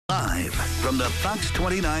Live from the Fox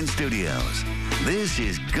 29 studios, this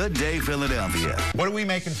is Good Day Philadelphia. What do we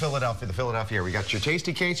make in Philadelphia, the Philadelphia area? We got your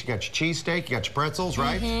tasty cakes, you got your cheesesteak, you got your pretzels,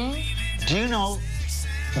 right? Do you know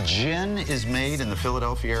gin is made in the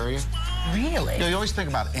Philadelphia area? Really? You always think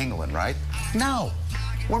about England, right? No,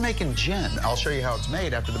 we're making gin. I'll show you how it's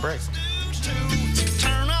made after the break.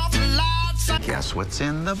 Guess what's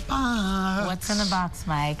in the box? What's in the box,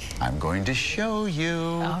 Mike? I'm going to show you.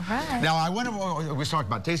 All right. Now, we talked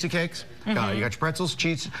about tasty cakes. You got your pretzels,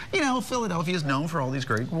 cheese. You know, Philadelphia is known for all these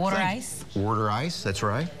great Water things. ice. Water ice, that's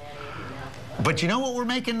right. But you know what we're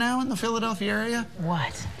making now in the Philadelphia area?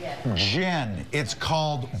 What? Gin. It's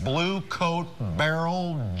called Bluecoat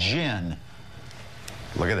Barrel Gin.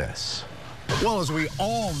 Look at this. Well, as we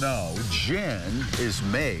all know, gin is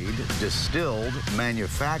made, distilled,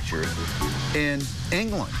 manufactured in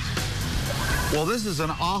England. Well, this is an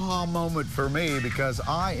aha moment for me because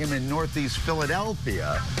I am in Northeast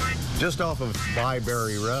Philadelphia, just off of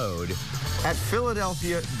Byberry Road, at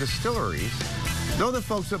Philadelphia Distilleries. They're the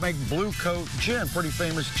folks that make Bluecoat Gin, pretty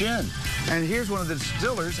famous gin. And here's one of the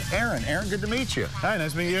distillers, Aaron. Aaron, good to meet you. Hi,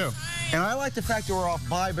 nice to meet you. And I like the fact that we're off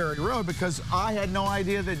Byberry Road because I had no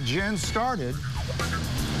idea that gin started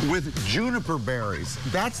with juniper berries.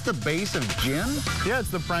 That's the base of gin? Yeah,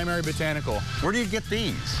 it's the primary botanical. Where do you get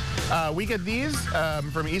these? We get these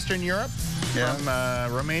from Eastern Europe, from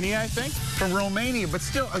Romania, I think. From Romania, but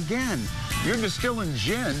still, again, you're distilling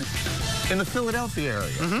gin in the Philadelphia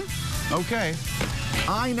area. Okay.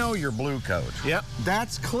 I know your Bluecoat. Yep.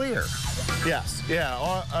 That's clear. Yes,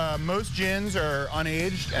 yeah. Most gins are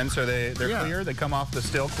unaged, and so they're clear. They come off the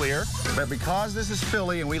still clear. But because this is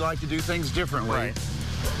Philly and we like to do things differently,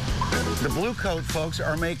 the Bluecoat folks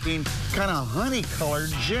are making kind of honey-colored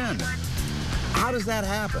gin. How does that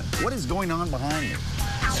happen? What is going on behind me?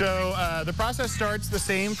 So the process starts the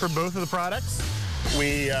same for both of the products.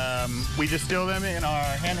 We distill them in our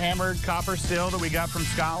hand-hammered copper still that we got from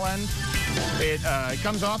Scotland. It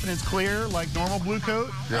comes off and it's clear like normal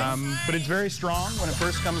Bluecoat, but it's very strong when it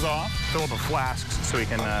first comes off. Fill up a flask so we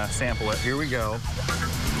can sample it. Here we go.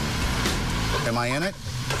 Am I in it?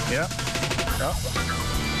 Yep. Oh.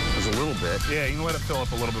 There's a little bit. Yeah, you can let it fill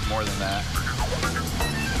up a little bit more than that.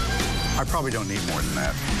 I probably don't need more than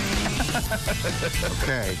that.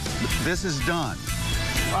 Okay, this is done.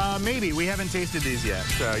 Maybe. We haven't tasted these yet,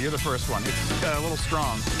 so you're the first one. It's a little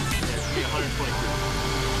strong. It's 120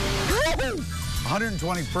 proof.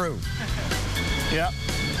 120 proof. Yep.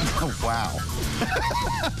 Oh, wow.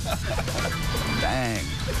 Dang.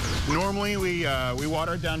 Normally, we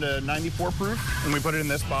water it down to 94 proof, and we put it in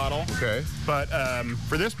this bottle. Okay. But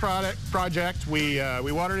for this project, we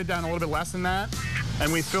watered it down a little bit less than that,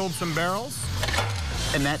 and we filled some barrels.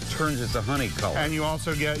 And that turns it to honey color. And you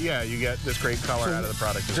also get, you get this great color out of the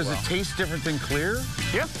product as well. Does it taste different than clear?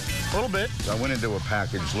 Yeah, a little bit. So I went into a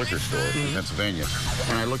packaged liquor store in Pennsylvania,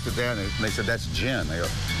 and I looked at that, and they said, that's gin. They go,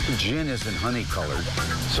 gin isn't honey colored.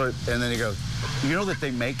 So, and then he goes, you know that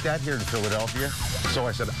they make that here in Philadelphia? So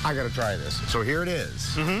I said, I got to try this. So here it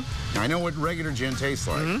is. Now, I know what regular gin tastes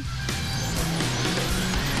like.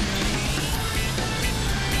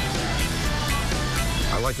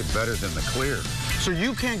 I like it better than the clear. So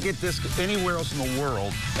you can't get this anywhere else in the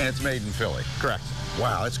world, and it's made in Philly. Correct.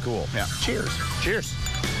 Wow, that's cool. Yeah. Cheers. Cheers.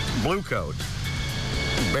 Bluecoat.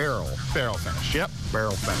 Barrel. Barrel finish. Yep.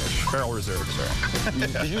 Barrel finish. Barrel reserve, sorry.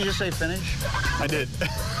 Did you just say finish? I did.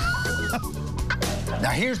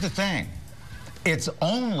 Now, here's the thing. It's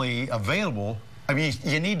only available, I mean,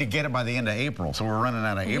 you need to get it by the end of April, so we're running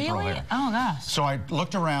out of April here. Oh, gosh. So I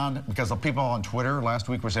looked around, because the people on Twitter last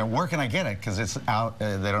week were saying, where can I get it? Because it's out,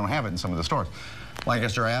 they don't have it in some of the stores.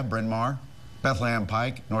 Lancaster Ave, Bryn Mawr, Bethlehem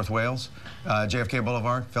Pike, North Wales, JFK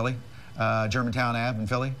Boulevard, Philly, Germantown Ave in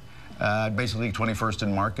Philly, basically 21st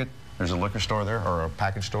and Market. There's a liquor store there, or a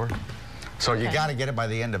package store. So you got to get it by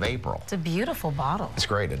the end of April. It's a beautiful bottle. It's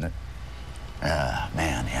great, isn't it?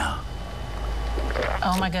 Man, yeah.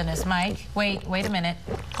 Oh, my goodness, Mike. Wait a minute.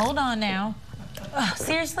 Hold on now.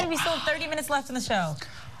 Seriously? We still have 30 minutes left in the show.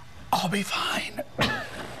 I'll be fine.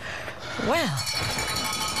 Well,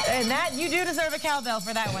 and that, you do deserve a cowbell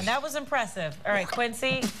for that one. That was impressive. All right,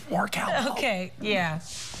 Quincy. More cowbell. Okay, yeah.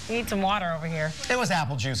 You need some water over here. It was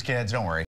apple juice, kids. Don't worry.